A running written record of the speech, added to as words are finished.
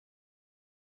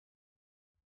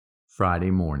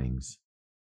Friday mornings,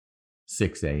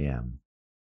 6 a.m.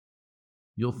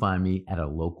 You'll find me at a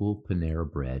local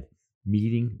Panera Bread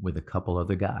meeting with a couple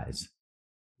other guys.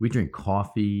 We drink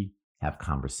coffee, have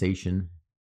conversation,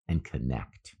 and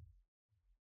connect.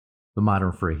 The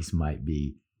modern phrase might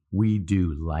be, we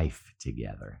do life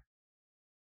together.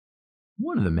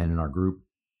 One of the men in our group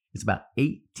is about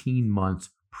 18 months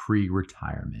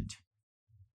pre-retirement.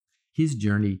 His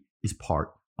journey is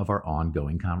part of our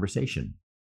ongoing conversation.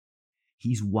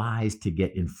 He's wise to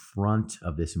get in front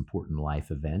of this important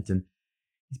life event, and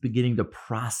he's beginning to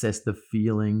process the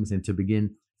feelings and to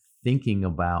begin thinking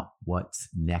about what's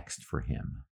next for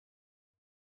him.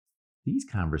 These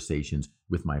conversations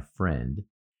with my friend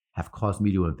have caused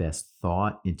me to invest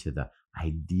thought into the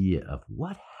idea of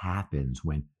what happens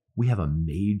when we have a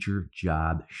major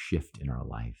job shift in our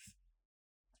life.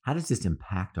 How does this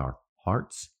impact our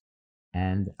hearts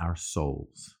and our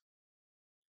souls?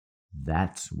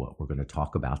 That's what we're going to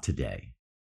talk about today.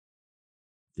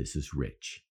 This is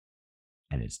Rich,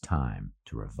 and it's time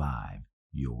to revive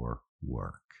your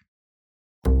work.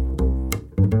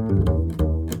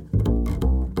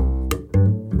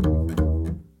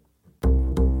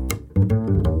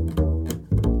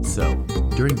 So,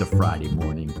 during the Friday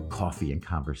morning coffee and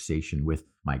conversation with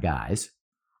my guys,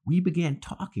 we began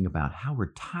talking about how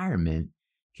retirement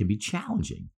can be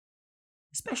challenging,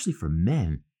 especially for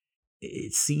men.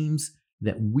 It seems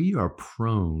that we are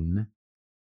prone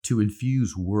to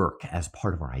infuse work as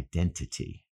part of our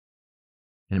identity.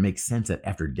 And it makes sense that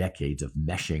after decades of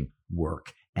meshing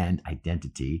work and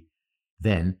identity,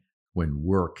 then when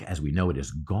work as we know it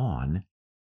is gone,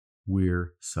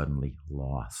 we're suddenly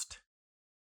lost,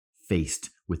 faced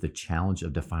with the challenge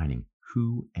of defining,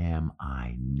 who am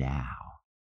I now?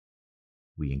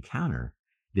 We encounter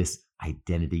this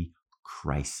identity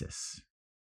crisis.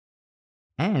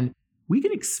 And we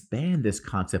can expand this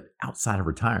concept outside of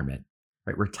retirement.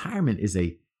 Right? Retirement is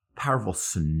a powerful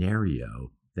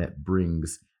scenario that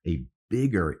brings a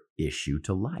bigger issue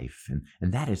to life,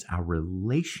 and that is our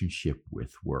relationship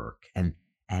with work and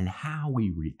how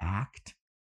we react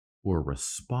or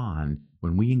respond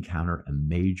when we encounter a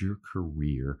major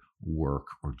career, work,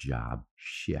 or job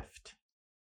shift.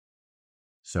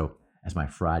 So, as my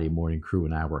Friday morning crew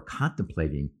and I were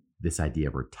contemplating this idea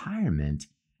of retirement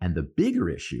and the bigger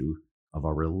issue of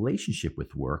our relationship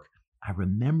with work, I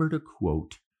remembered a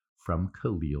quote from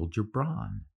Khalil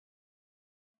Gibran.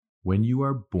 When you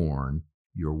are born,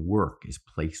 your work is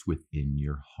placed within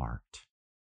your heart.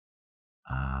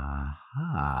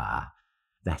 Aha,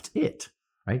 that's it,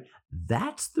 right?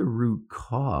 That's the root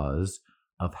cause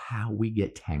of how we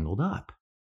get tangled up.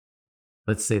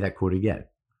 Let's say that quote again.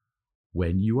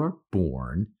 When you are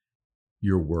born,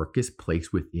 your work is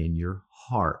placed within your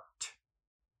heart.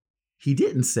 He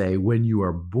didn't say when you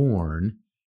are born,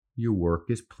 your work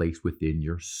is placed within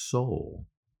your soul.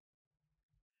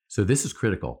 So this is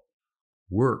critical.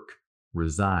 Work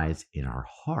resides in our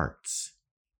hearts,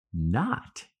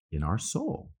 not in our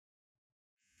soul.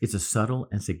 It's a subtle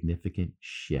and significant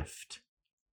shift.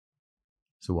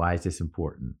 So why is this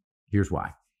important? Here's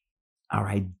why. Our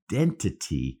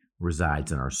identity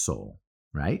resides in our soul,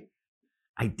 right?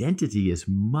 Identity is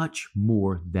much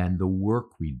more than the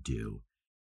work we do.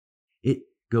 It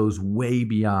goes way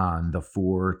beyond the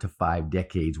 4 to 5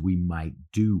 decades we might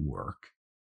do work.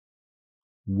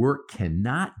 Work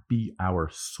cannot be our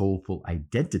soulful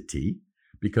identity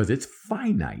because it's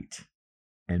finite.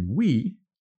 And we,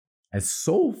 as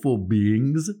soulful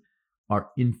beings,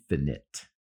 are infinite.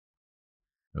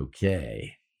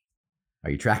 Okay.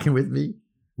 Are you tracking with me?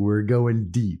 We're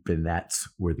going deep, and that's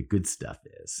where the good stuff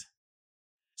is.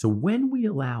 So when we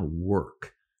allow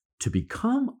work to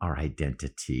become our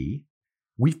identity,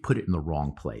 we've put it in the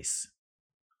wrong place.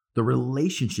 The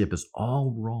relationship is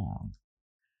all wrong.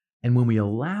 And when we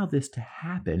allow this to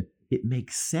happen, it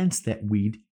makes sense that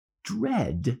we'd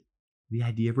dread the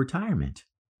idea of retirement,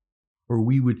 or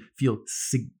we would feel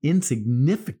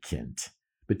insignificant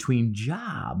between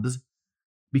jobs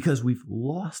because we've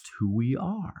lost who we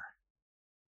are.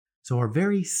 So our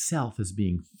very self is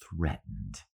being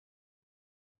threatened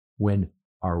when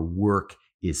our work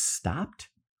is stopped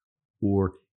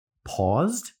or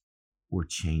paused or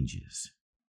changes.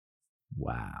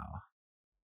 Wow.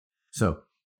 So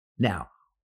now,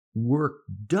 work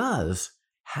does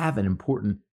have an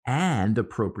important and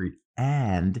appropriate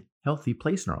and healthy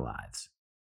place in our lives.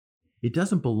 It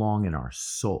doesn't belong in our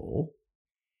soul.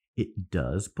 It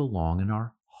does belong in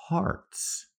our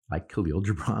hearts, like Khalil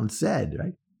Gibran said,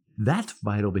 right? That's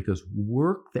vital because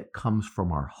work that comes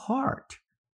from our heart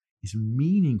is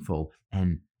meaningful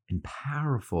and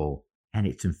powerful, and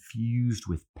it's infused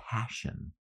with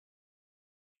passion.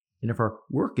 And if our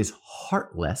work is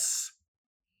heartless,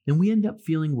 then we end up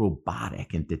feeling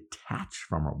robotic and detached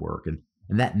from our work. And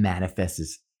that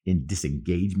manifests in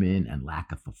disengagement and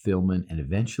lack of fulfillment and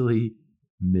eventually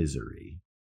misery.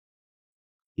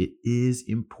 It is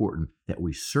important that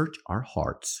we search our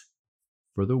hearts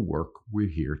for the work we're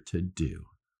here to do.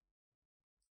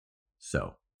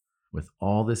 So, with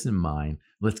all this in mind,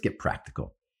 let's get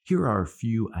practical. Here are a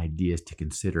few ideas to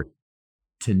consider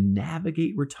to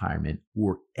navigate retirement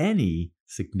or any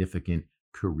significant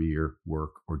career,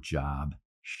 work, or job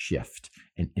shift,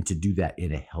 and to do that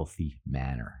in a healthy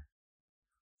manner.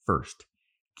 First,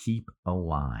 keep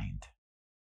aligned.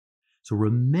 So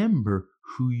remember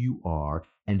who you are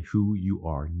and who you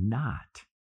are not.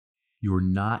 You're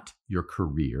not your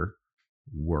career,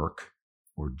 work,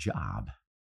 or job.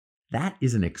 That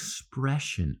is an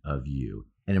expression of you,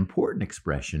 an important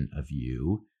expression of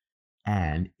you,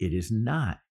 and it is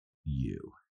not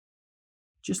you.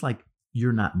 Just like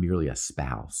you're not merely a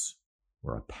spouse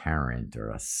or a parent or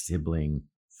a sibling,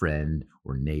 friend,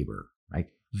 or neighbor, right?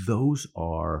 Those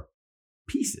are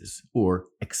pieces or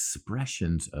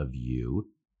expressions of you,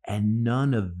 and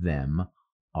none of them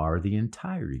are the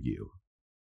entire you.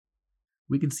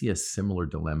 We can see a similar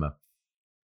dilemma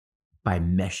by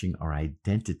meshing our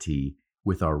identity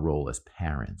with our role as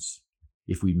parents.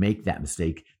 If we make that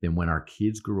mistake, then when our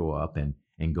kids grow up and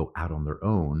go out on their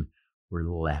own, we're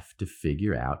left to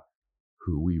figure out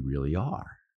who we really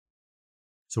are.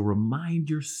 So remind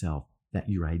yourself that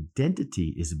your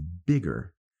identity is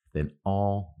bigger than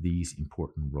all these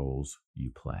important roles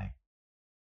you play.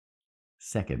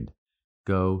 Second,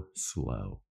 go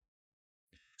slow.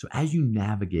 So as you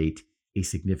navigate a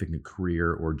significant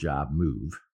career or job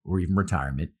move, or even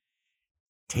retirement,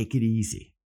 take it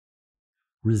easy.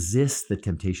 Resist the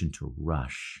temptation to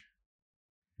rush.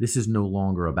 This is no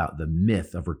longer about the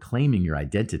myth of reclaiming your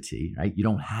identity, right? You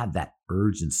don't have that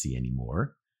urgency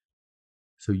anymore.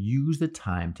 So use the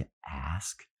time to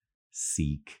ask,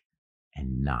 seek,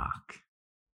 and knock.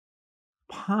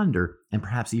 Ponder and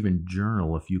perhaps even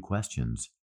journal a few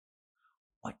questions.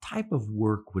 What type of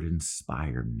work would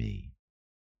inspire me?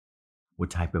 What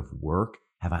type of work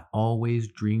have I always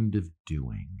dreamed of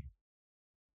doing?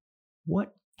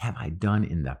 What have I done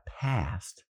in the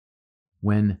past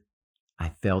when I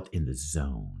felt in the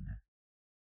zone?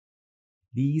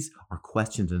 These are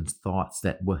questions and thoughts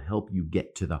that will help you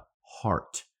get to the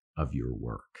heart of your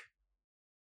work.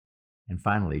 And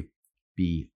finally,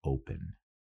 be open.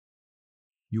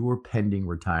 Your pending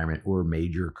retirement or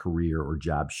major career or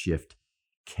job shift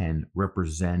can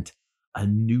represent a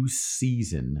new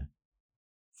season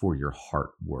for your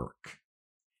heart work.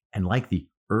 And like the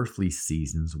earthly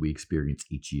seasons we experience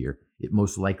each year, it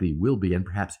most likely will be, and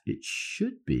perhaps it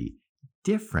should be,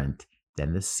 different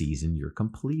than the season you're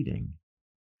completing.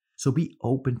 So be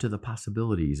open to the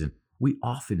possibilities. And we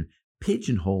often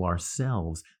pigeonhole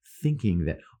ourselves thinking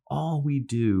that all we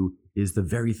do is the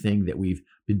very thing that we've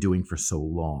been doing for so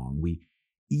long. We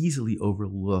easily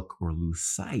overlook or lose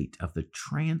sight of the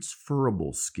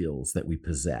transferable skills that we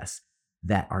possess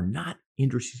that are not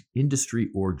industry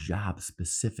or job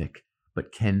specific,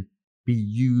 but can be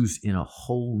used in a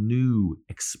whole new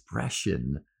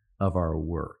expression of our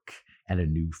work and a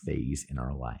new phase in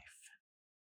our life.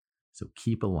 So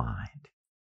keep aligned,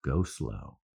 go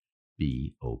slow,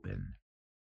 be open.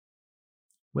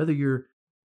 Whether you're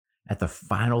at the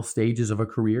final stages of a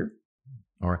career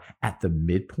or at the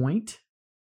midpoint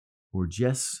or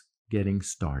just getting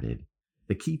started,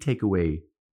 the key takeaway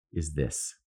is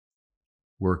this: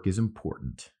 work is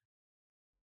important.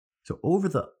 So over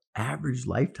the average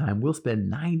lifetime, we'll spend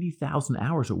 90,000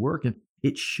 hours at work, and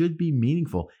it should be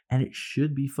meaningful and it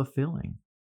should be fulfilling.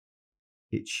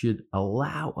 It should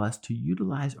allow us to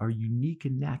utilize our unique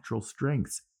and natural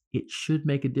strengths. It should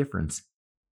make a difference.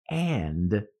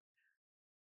 And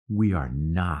we are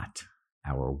not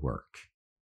our work.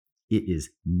 It is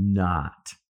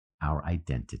not our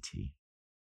identity.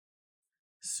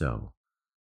 So,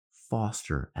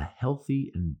 foster a healthy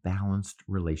and balanced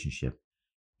relationship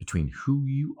between who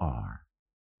you are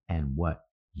and what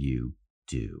you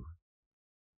do.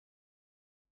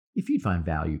 If you find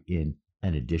value in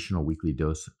an additional weekly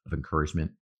dose of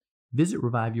encouragement, visit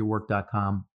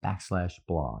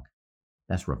reviveyourwork.com/blog.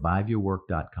 That's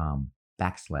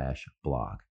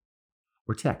reviveyourwork.com/blog.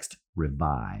 Or text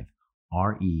REVIVE,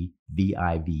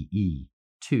 REVIVE,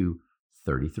 to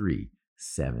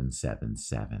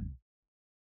 33777.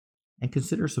 And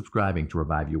consider subscribing to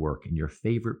Revive Your Work in your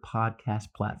favorite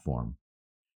podcast platform.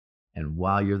 And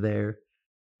while you're there,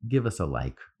 give us a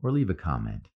like or leave a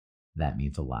comment. That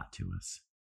means a lot to us.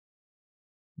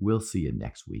 We'll see you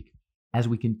next week as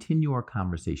we continue our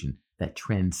conversation that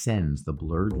transcends the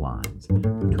blurred lines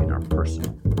between our